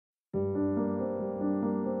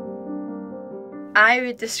I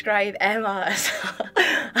would describe Emma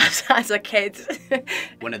as a kid.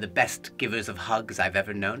 One of the best givers of hugs I've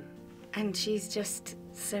ever known. And she's just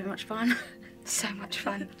so much fun. So much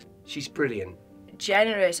fun. She's brilliant.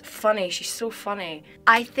 Generous, funny, she's so funny.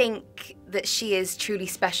 I think that she is truly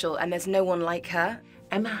special and there's no one like her.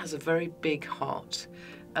 Emma has a very big heart,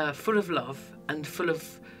 full of love and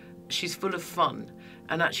she's full of fun,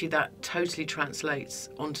 and actually that totally translates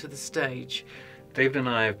onto the stage. David and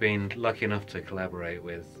I have been lucky enough to collaborate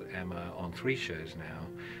with Emma on 3 shows now,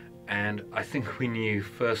 and I think we knew,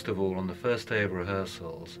 first of all, on the first day of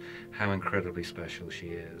rehearsals, how incredibly special she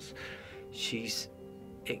is. She's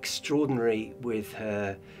extraordinary with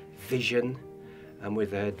her vision and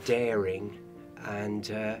with her daring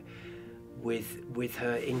and with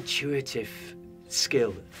her intuitive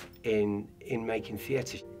skill in making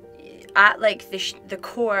theatre. At like the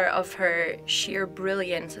core of her sheer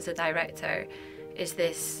brilliance as a director is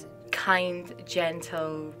this kind,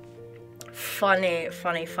 gentle, funny,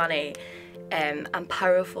 and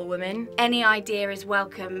powerful woman. Any idea is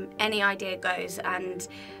welcome, any idea goes, and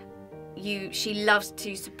she loves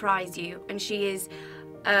to surprise you, and she is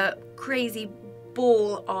a crazy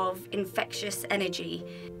ball of infectious energy.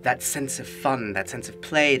 That sense of fun, that sense of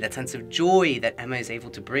play, that sense of joy that Emma is able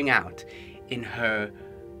to bring out in her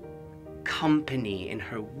company, in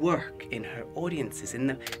her work, in her audiences, in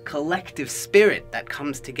the collective spirit that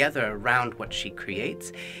comes together around what she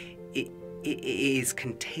creates, it is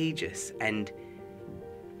contagious, and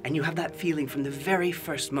you have that feeling from the very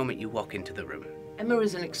first moment you walk into the room. Emma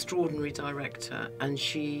is an extraordinary director, and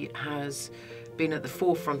she has been at the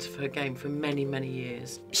forefront of her game for many, many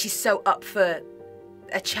years. She's so up for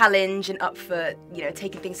a challenge and up for, you know,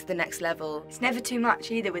 taking things to the next level. It's never too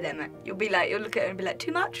much either with Emma. You'll look at her and be like,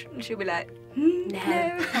 too much? And she'll be like,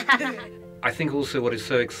 no. I think also what is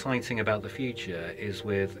so exciting about the future is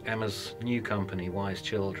with Emma's new company, Wise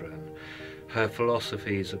Children, her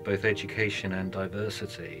philosophies of both education and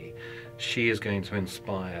diversity, she is going to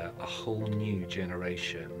inspire a whole new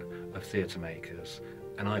generation of theatre makers,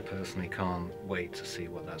 and I personally can't wait to see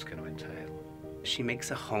what that's going to entail. She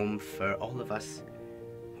makes a home for all of us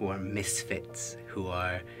who are misfits, who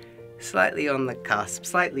are slightly on the cusp,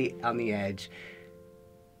 slightly on the edge,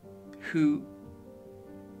 who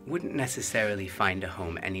wouldn't necessarily find a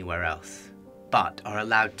home anywhere else, but are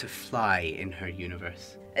allowed to fly in her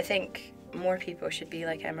universe. I think more people should be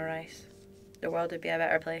like Emma Rice. The world would be a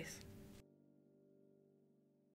better place.